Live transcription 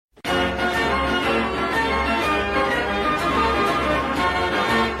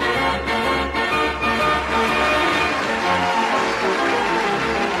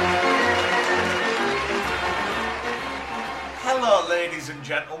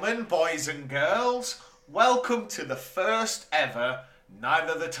gentlemen, boys and girls, welcome to the first ever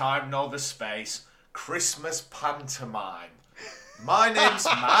Neither the Time Nor the Space Christmas pantomime. My name's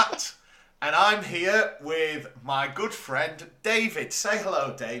Matt, and I'm here with my good friend David. Say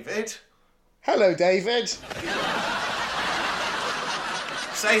hello, David. Hello, David. Say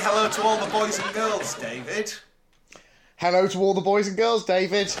hello to all the boys and girls, David. Hello to all the boys and girls,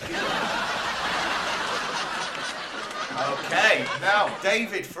 David. Okay, now,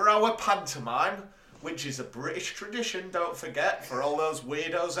 David, for our pantomime, which is a British tradition, don't forget, for all those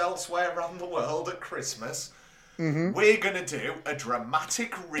weirdos elsewhere around the world at Christmas, we're going to do a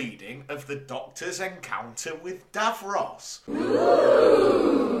dramatic reading of the Doctor's encounter with Davros.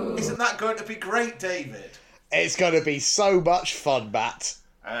 Ooh. Isn't that going to be great, David? It's going to be so much fun, Matt.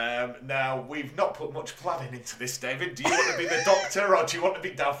 Now, we've not put much planning into this, David. Do you want to be the Doctor or do you want to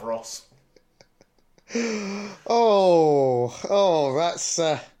be Davros? That's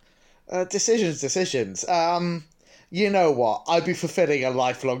decisions. You know what? I'd be fulfilling a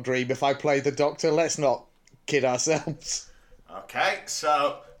lifelong dream if I played the Doctor. Let's not kid ourselves. Okay,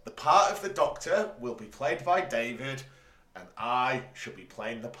 so the part of the Doctor will be played by David, and I shall be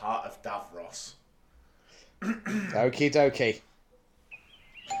playing the part of Davros. Okie dokie.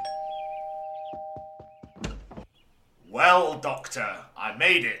 Well, Doctor, I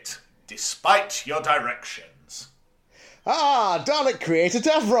made it, despite your directions. Ah, Dalek creator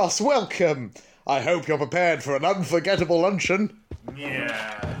Davros, welcome. I hope you're prepared for an unforgettable luncheon.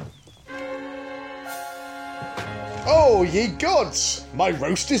 Yeah. Oh, ye gods! My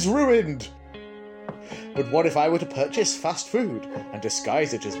roast is ruined! But what if I were to purchase fast food and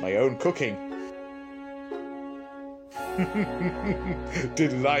disguise it as my own cooking?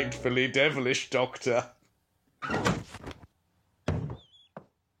 Delightfully devilish, Doctor.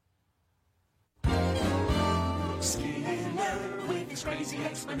 Skinner with his crazy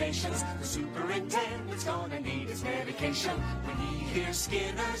explanations. The superintendent's gonna need his medication. When he hears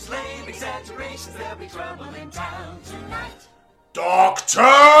Skinner's lame exaggerations, there'll be trouble in town tonight. Doctor!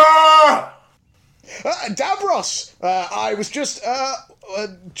 Davros! I was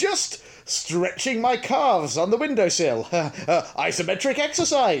just stretching my calves on the windowsill. Isometric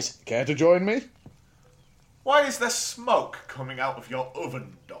exercise. Care to join me? Why is there smoke coming out of your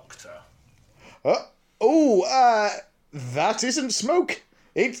oven, Doctor? That isn't smoke.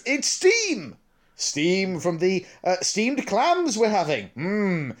 It's steam. Steam from the steamed clams we're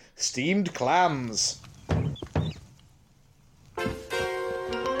having. Steamed clams.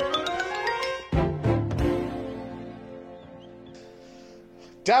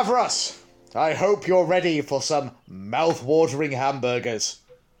 Davros, I hope you're ready for some mouth-watering hamburgers.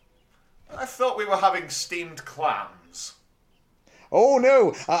 I thought we were having steamed clams. Oh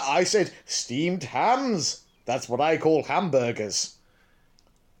no, I said steamed hams. That's what I call hamburgers.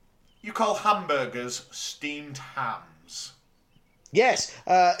 You call hamburgers steamed hams? Yes,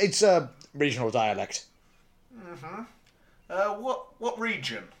 it's a regional dialect. What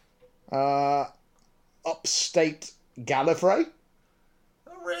region? Upstate Gallifrey?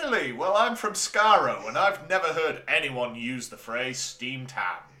 Oh, really? Well, I'm from Skaro, and I've never heard anyone use the phrase steamed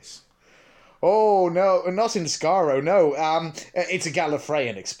hams. Oh no, not in Skaro, no. It's a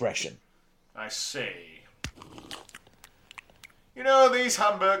Gallifreyan expression. I see. You know, these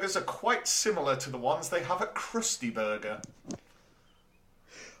hamburgers are quite similar to the ones they have at Krusty Burger.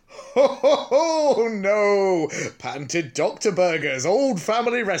 Oh no! Patented Doctor Burgers, old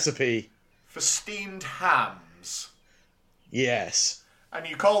family recipe. For steamed hams. Yes. And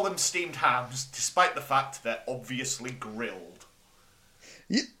you call them steamed hams despite the fact they're obviously grilled.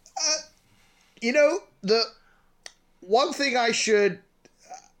 You know, the one thing I should...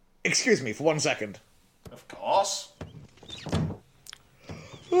 Excuse me for 1 second. Of course.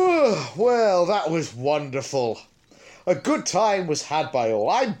 Well, that was wonderful. A good time was had by all.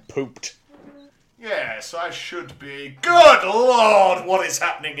 I'm pooped. Yes, I should be. Good Lord, what is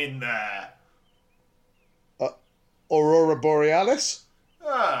happening in there? Aurora Borealis?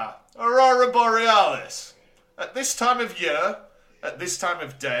 Aurora Borealis. At this time of year, at this time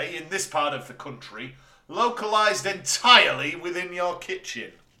of day, in this part of the country, localised entirely within your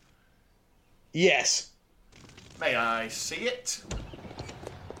kitchen. Yes. May I see it?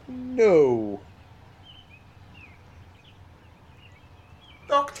 No.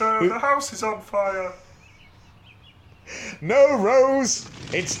 Doctor, the house is on fire. No, Rose.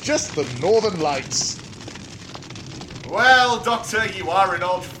 It's just the Northern Lights. Well, Doctor, you are an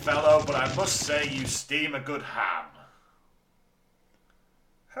old fellow, but I must say you steam a good ham.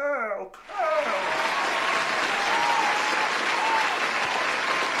 Help! Help!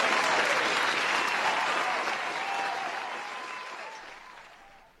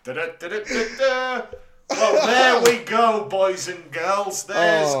 Da-da-da-da-da-da. Well, there we go, boys and girls.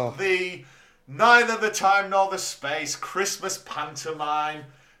 There's the Neither the Time Nor the Space Christmas pantomime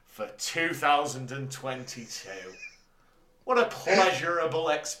for 2022. What a pleasurable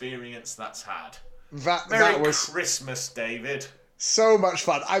experience that's had. Merry that was Christmas, David. so much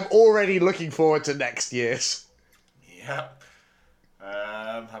fun. I'm already looking forward to next year's. Yep.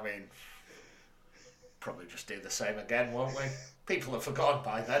 I mean, probably just do the same again, won't we? People have forgotten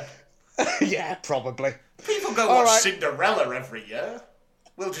by then. Yeah, probably. People go watch Cinderella every year.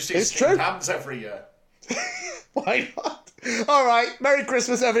 We'll just eat steamed hams every year. Why not? All right. Merry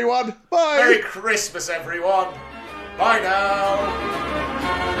Christmas, everyone. Bye. Merry Christmas, everyone. Bye now.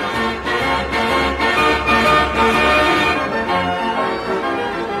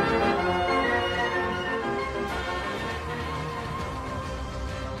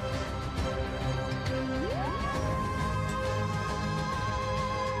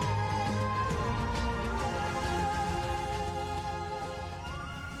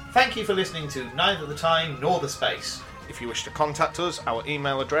 Thank you for listening to Neither the Time Nor the Space. If you wish to contact us, our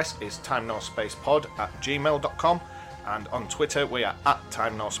email address is timenorspacepod@gmail.com, and on Twitter we are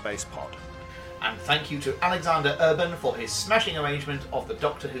 @timenorspacepod. And thank you to Alexander Urban for his smashing arrangement of the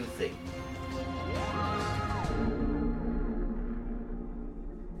Doctor Who theme.